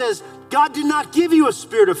God says, God did not give you a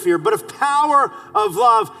spirit of fear, but of power, of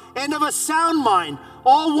love, and of a sound mind.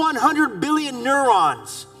 All 100 billion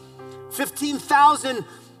neurons, 15,000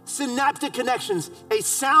 synaptic connections, a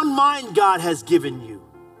sound mind God has given you.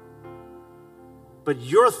 But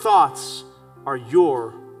your thoughts are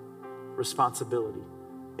your responsibility.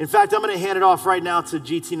 In fact, I'm going to hand it off right now to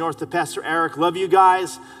GT North, to Pastor Eric. Love you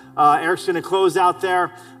guys. Eric's going to close out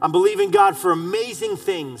there. I'm believing God for amazing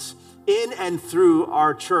things in and through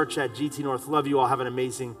our church at GT North. Love you all. Have an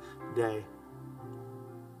amazing day.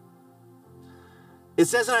 It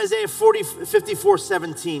says in Isaiah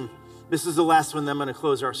 54:17, this is the last one, then I'm going to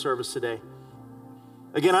close our service today.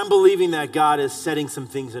 Again, I'm believing that God is setting some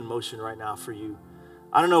things in motion right now for you.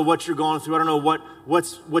 I don't know what you're going through. I don't know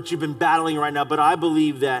what you've been battling right now, but I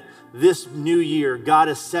believe that this new year, God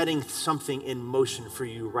is setting something in motion for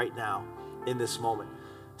you right now in this moment.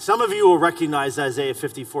 Some of you will recognize Isaiah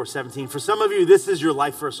 54:17. For some of you, this is your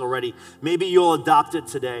life verse already. Maybe you'll adopt it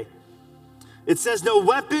today. It says, no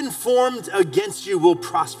weapon formed against you will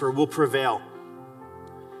prosper, will prevail.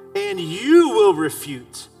 And you will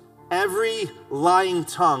refute every lying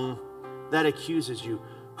tongue that accuses you.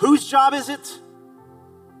 Whose job is it?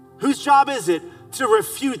 Whose job is it to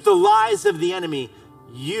refute the lies of the enemy?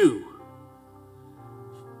 You.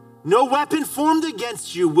 No weapon formed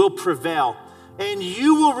against you will prevail, and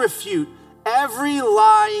you will refute every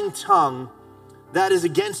lying tongue that is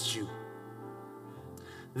against you.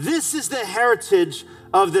 This is the heritage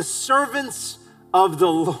of the servants of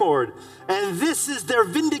the Lord, and this is their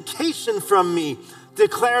vindication from me,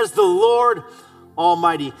 declares the Lord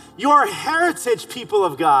Almighty. Your heritage, people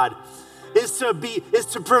of God, is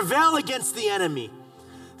to prevail against the enemy.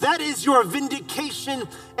 That is your vindication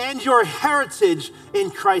and your heritage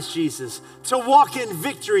in Christ Jesus, to walk in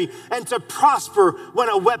victory and to prosper when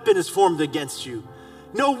a weapon is formed against you.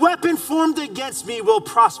 No weapon formed against me will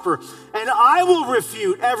prosper, and I will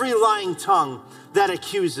refute every lying tongue that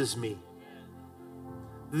accuses me.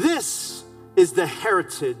 This is the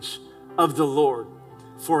heritage of the Lord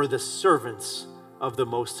for the servants of the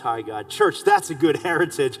Most High God. Church, that's a good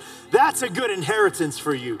heritage. That's a good inheritance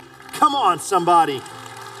for you. Come on, somebody.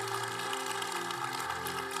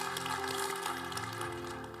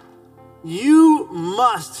 You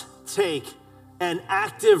must take an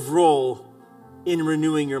active role in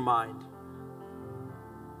renewing your mind.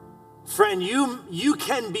 Friend, you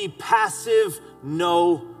can be passive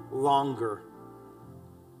no longer.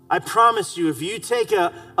 I promise you, if you take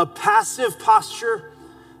a passive posture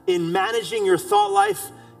in managing your thought life,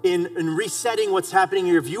 in resetting what's happening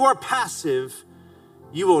here, if you are passive,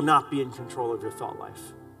 you will not be in control of your thought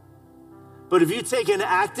life. But if you take an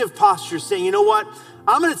active posture saying, you know what,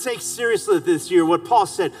 I'm going to take seriously this year what Paul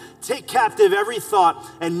said, take captive every thought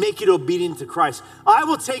and make it obedient to Christ. I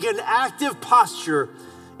will take an active posture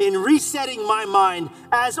in resetting my mind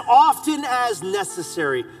as often as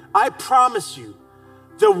necessary. I promise you,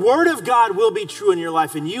 the word of God will be true in your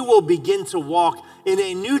life, and you will begin to walk in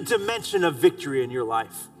a new dimension of victory in your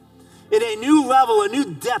life. In a new level, a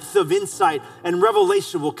new depth of insight and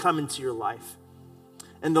revelation will come into your life.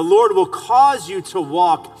 And the Lord will cause you to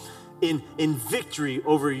walk in victory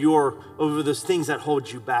over those things that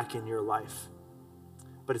hold you back in your life.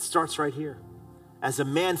 But it starts right here. As a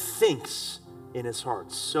man thinks in his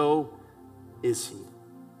heart, so is he.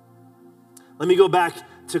 Let me go back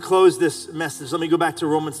to close this message. Let me go back to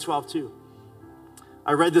Romans 12:2.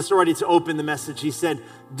 I read this already to open the message. He said,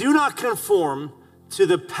 do not conform to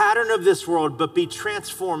the pattern of this world, but be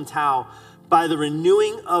transformed how? By the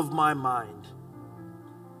renewing of my mind.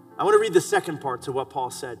 I want to read the second part to what Paul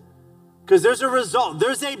said, because there's a result,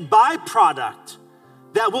 there's a byproduct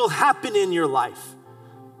that will happen in your life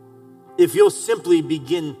if you'll simply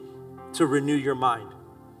begin to renew your mind.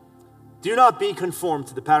 Do not be conformed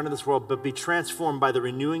to the pattern of this world, but be transformed by the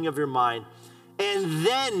renewing of your mind. And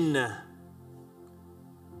then,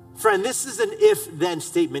 friend, this is an if-then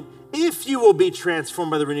statement. If you will be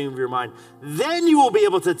transformed by the renewing of your mind, then you will be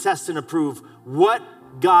able to test and approve what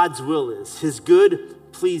God's will is, his good,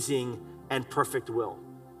 pleasing, and perfect will.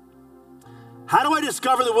 How do I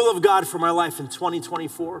discover the will of God for my life in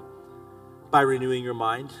 2024? By renewing your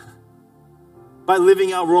mind, by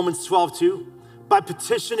living out Romans 12:2, by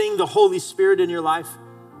petitioning the Holy Spirit in your life.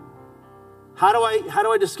 How do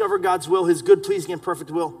I discover God's will, his good, pleasing, and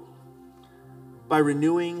perfect will? By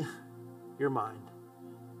renewing your mind.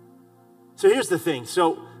 So here's the thing.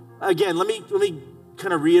 So again, let me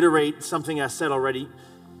kind of reiterate something I said already.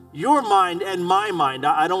 Your mind and my mind,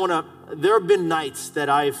 I don't want to, there have been nights that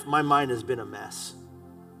my mind has been a mess.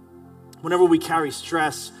 Whenever we carry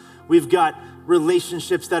stress, we've got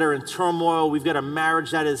relationships that are in turmoil, we've got a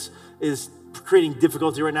marriage that is creating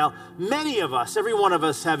difficulty right now. Many of us, every one of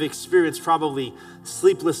us, have experienced probably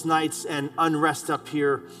sleepless nights and unrest up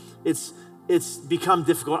here. It's become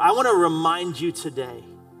difficult. I want to remind you today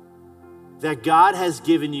that God has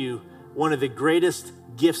given you one of the greatest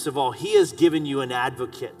gifts of all. He has given you an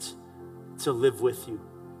advocate to live with you.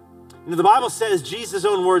 And the Bible says, Jesus'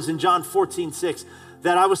 own words in John 14:6,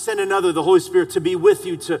 that I will send another, the Holy Spirit, to be with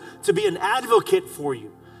you, to be an advocate for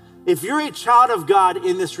you. If you're a child of God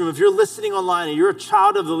in this room, if you're listening online and you're a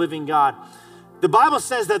child of the living God, the Bible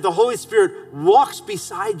says that the Holy Spirit walks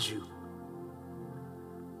beside you.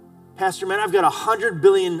 Pastor, man, I've got 100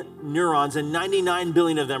 billion neurons and 99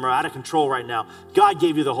 billion of them are out of control right now. God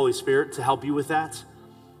gave you the Holy Spirit to help you with that.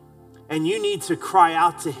 And you need to cry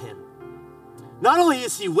out to him. Not only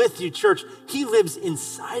is he with you, church, he lives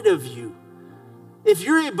inside of you. If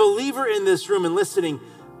you're a believer in this room and listening,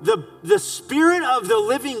 the Spirit of the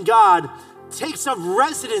living God takes up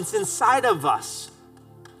residence inside of us.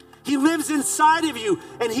 He lives inside of you,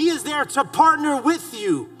 and he is there to partner with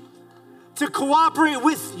you, to cooperate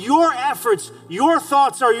with your efforts. Your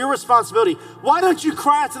thoughts are your responsibility. Why don't you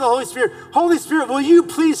cry out to the Holy Spirit? Holy Spirit, will you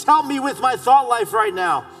please help me with my thought life right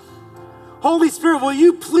now? Holy Spirit, will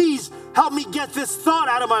you please help me get this thought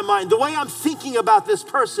out of my mind, the way I'm thinking about this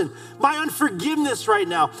person, my unforgiveness right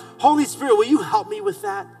now. Holy Spirit, will you help me with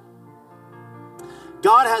that?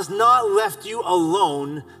 God has not left you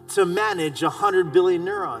alone to manage 100 billion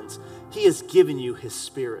neurons. He has given you his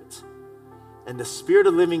Spirit. And the Spirit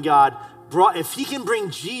of the living God if he can bring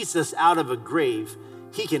Jesus out of a grave,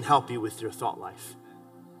 he can help you with your thought life.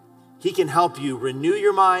 He can help you renew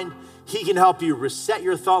your mind. He can help you reset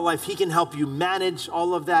your thought life. He can help you manage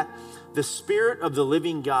all of that. The Spirit of the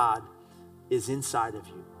living God is inside of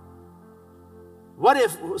you.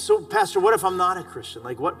 Pastor, what if I'm not a Christian?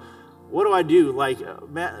 Like, what do I do? Like,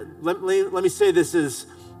 man, let me say this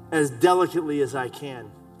as delicately as I can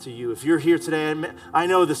to you. If you're here today, and I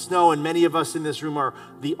know the snow and many of us in this room are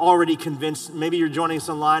already convinced. Maybe you're joining us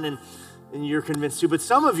online and you're convinced too, but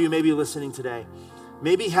some of you may be listening today,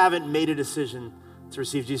 maybe haven't made a decision to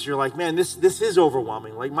receive Jesus. You're like, man, this is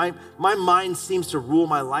overwhelming. Like my mind seems to rule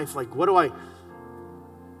my life. Like,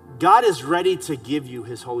 God is ready to give you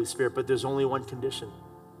his Holy Spirit, but there's only one condition.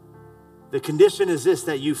 The condition is this,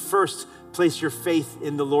 that you first place your faith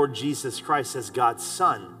in the Lord Jesus Christ as God's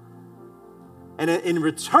Son. And in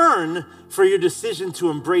return for your decision to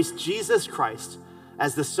embrace Jesus Christ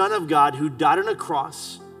as the Son of God who died on a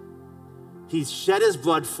cross, he shed his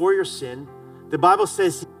blood for your sin. The Bible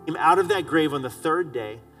says he came out of that grave on the third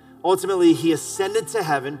day. Ultimately, he ascended to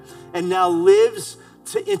heaven and now lives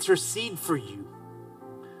to intercede for you.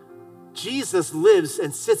 Jesus lives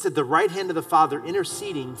and sits at the right hand of the Father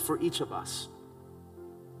interceding for each of us.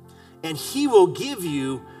 And he will give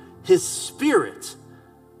you his Spirit.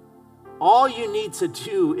 All you need to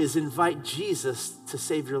do is invite Jesus to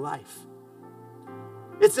save your life.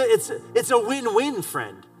 It's a win-win,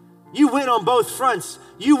 friend. You win on both fronts.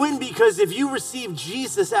 You win because if you receive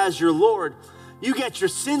Jesus as your Lord, you get your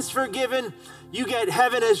sins forgiven, you get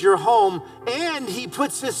heaven as your home, and he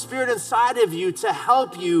puts his Spirit inside of you to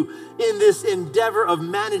help you in this endeavor of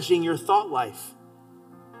managing your thought life.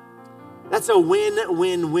 That's a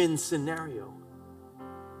win-win-win scenario.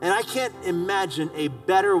 And I can't imagine a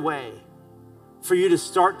better way for you to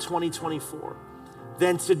start 2024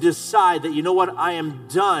 than to decide that, you know what, I am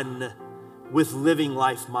done with living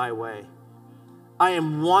life my way. I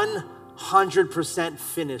am 100%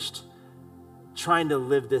 finished trying to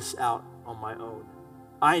live this out on my own.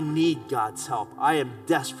 I need God's help. I am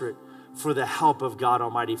desperate for the help of God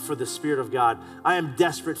Almighty, for the Spirit of God. I am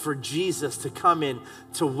desperate for Jesus to come in,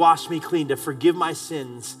 to wash me clean, to forgive my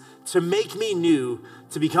sins, to make me new,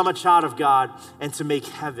 to become a child of God, and to make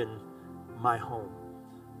heaven my home.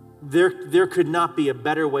 There could not be a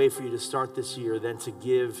better way for you to start this year than to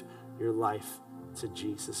give your life to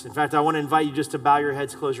Jesus. In fact, I want to invite you just to bow your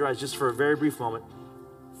heads, close your eyes just for a very brief moment.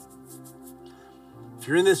 If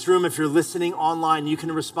you're in this room, if you're listening online, you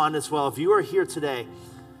can respond as well. If you are here today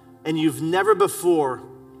and you've never before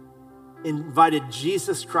invited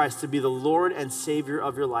Jesus Christ to be the Lord and Savior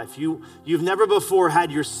of your life, you've never before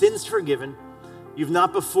had your sins forgiven, you've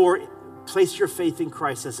not before placed your faith in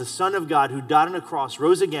Christ as the Son of God who died on a cross,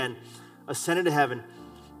 rose again, ascended to heaven,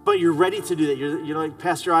 but you're ready to do that. You're like,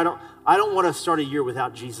 Pastor, I don't want to start a year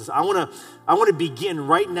without Jesus. I want to begin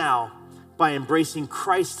right now by embracing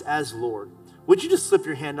Christ as Lord. Would you just slip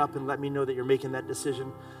your hand up and let me know that you're making that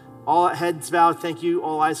decision? All heads bowed, thank you.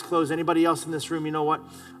 All eyes closed. Anybody else in this room, you know what?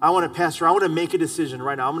 Pastor, I want to make a decision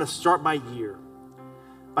right now. I'm going to start my year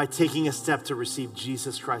by taking a step to receive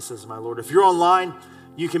Jesus Christ as my Lord. If you're online,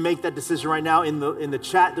 you can make that decision right now. In the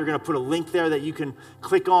chat, they're going to put a link there that you can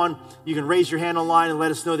click on. You can raise your hand online and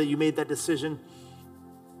let us know that you made that decision.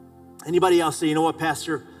 Anybody else say, you know what,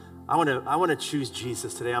 Pastor? I want to choose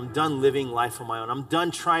Jesus today. I'm done living life on my own. I'm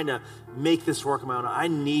done trying to make this work on my own. I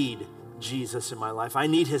need Jesus in my life. I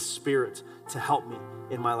need his Spirit to help me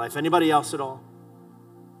in my life. Anybody else at all?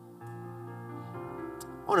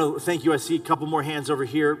 I want to thank you. I see a couple more hands over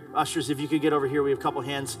here. Ushers, if you could get over here, we have a couple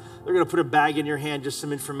hands. They're going to put a bag in your hand, just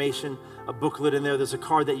some information, a booklet in there. There's a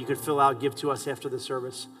card that you could fill out, give to us after the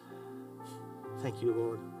service. Thank you,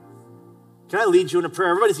 Lord. Can I lead you in a prayer?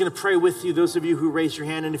 Everybody's going to pray with you, those of you who raised your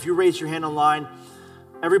hand. And if you raise your hand online,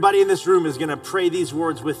 everybody in this room is going to pray these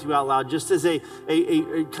words with you out loud, just as a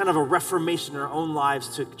kind of a reformation in our own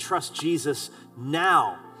lives to trust Jesus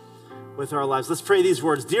now with our lives. Let's pray these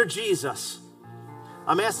words. Dear Jesus,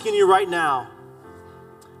 I'm asking you right now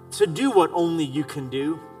to do what only you can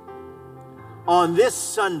do. On this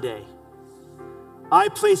Sunday, I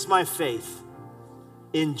place my faith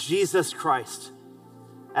in Jesus Christ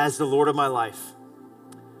as the Lord of my life.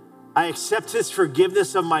 I accept his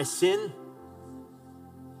forgiveness of my sin,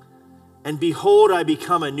 and behold, I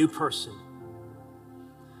become a new person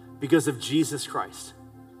because of Jesus Christ.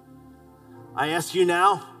 I ask you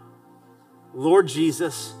now, Lord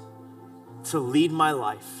Jesus, to lead my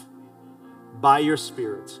life by your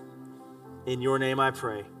Spirit. In your name I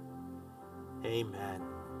pray. Amen.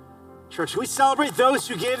 Church, can we celebrate those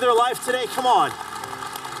who gave their life today? Come on.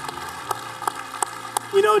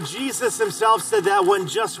 You know, Jesus himself said that when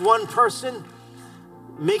just one person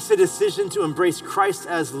makes a decision to embrace Christ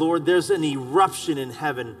as Lord, there's an eruption in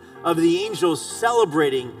heaven of the angels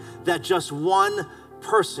celebrating that just one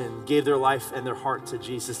person gave their life and their heart to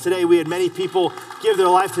Jesus. Today, we had many people give their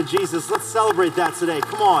life to Jesus. Let's celebrate that today.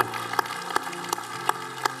 Come on.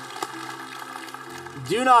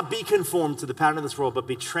 Do not be conformed to the pattern of this world, but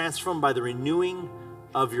be transformed by the renewing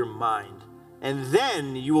of your mind. And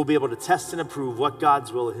then you will be able to test and approve what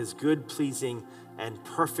God's will, his good, pleasing, and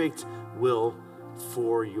perfect will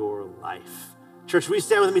for your life. Church, will you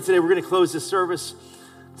stand with me today? We're going to close this service.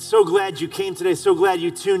 So glad you came today. So glad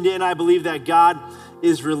you tuned in. I believe that God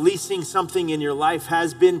is releasing something in your life,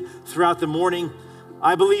 has been throughout the morning.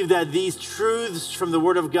 I believe that these truths from the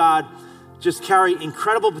Word of God just carry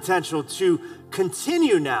incredible potential to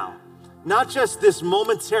continue now. Not just this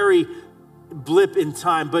momentary blip in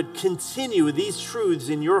time, but continue. These truths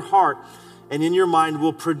in your heart and in your mind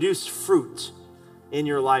will produce fruit in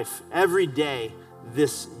your life every day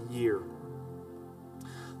this year.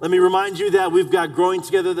 Let me remind you that we've got Growing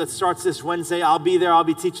Together that starts this Wednesday. I'll be there. I'll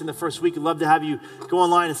be teaching the first week. We'd love to have you go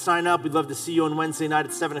online and sign up. We'd love to see you on Wednesday night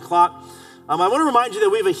at 7 o'clock. I want to remind you that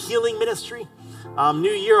we have a healing ministry.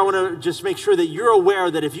 New year, I want to just make sure that you're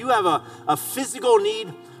aware that if you have a physical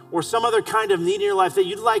need or some other kind of need in your life that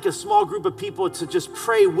you'd like a small group of people to just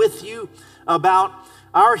pray with you about,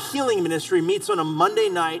 our healing ministry meets on a Monday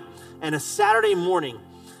night and a Saturday morning.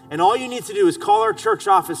 And all you need to do is call our church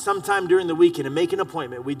office sometime during the weekend and make an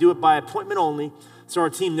appointment. We do it by appointment only, so our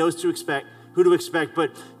team knows who to expect.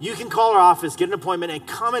 But you can call our office, get an appointment, and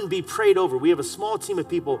come and be prayed over. We have a small team of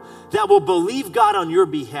people that will believe God on your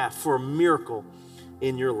behalf for a miracle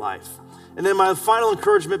in your life. And then my final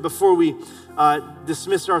encouragement before we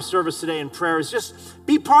dismiss our service today in prayer is just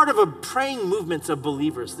be part of a praying movement of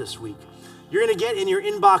believers this week. You're going to get in your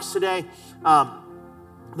inbox today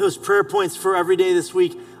those prayer points for every day this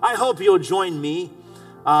week. I hope you'll join me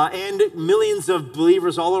and millions of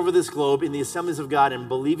believers all over this globe in the Assemblies of God and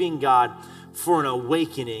believing God for an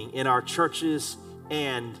awakening in our churches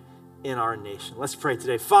and in our nation. Let's pray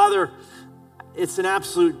today. Father, it's an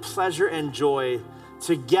absolute pleasure and joy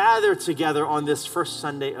to gather together on this first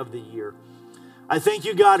Sunday of the year. I thank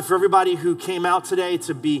you, God, for everybody who came out today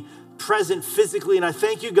to be present physically, and I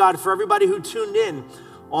thank you, God, for everybody who tuned in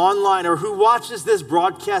online or who watches this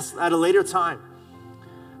broadcast at a later time.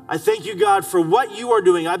 I thank you, God, for what you are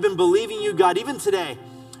doing. I've been believing you, God, even today,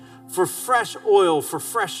 for fresh oil, for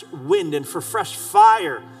fresh wind, and for fresh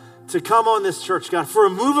fire to come on this church, God, for a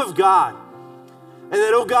move of God. And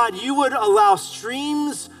that, oh God, you would allow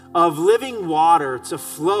streams of living water to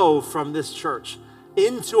flow from this church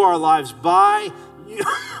into our lives by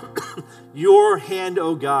your hand,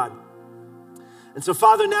 oh God. And so,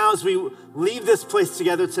 Father, now as we leave this place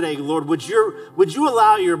together today, Lord, would you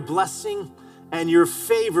allow your blessing and your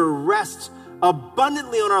favor rest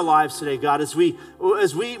abundantly on our lives today, God, as we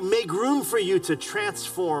make room for you to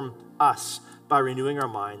transform us by renewing our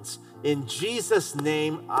minds. In Jesus'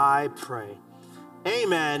 name I pray.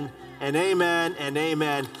 Amen and amen and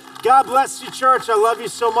amen. God bless you, church. I love you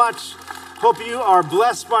so much. Hope you are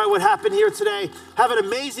blessed by what happened here today. Have an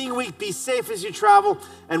amazing week. Be safe as you travel,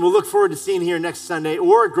 and we'll look forward to seeing you here next Sunday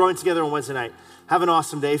or growing together on Wednesday night. Have an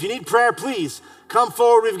awesome day. If you need prayer, please come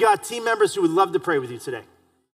forward. We've got team members who would love to pray with you today.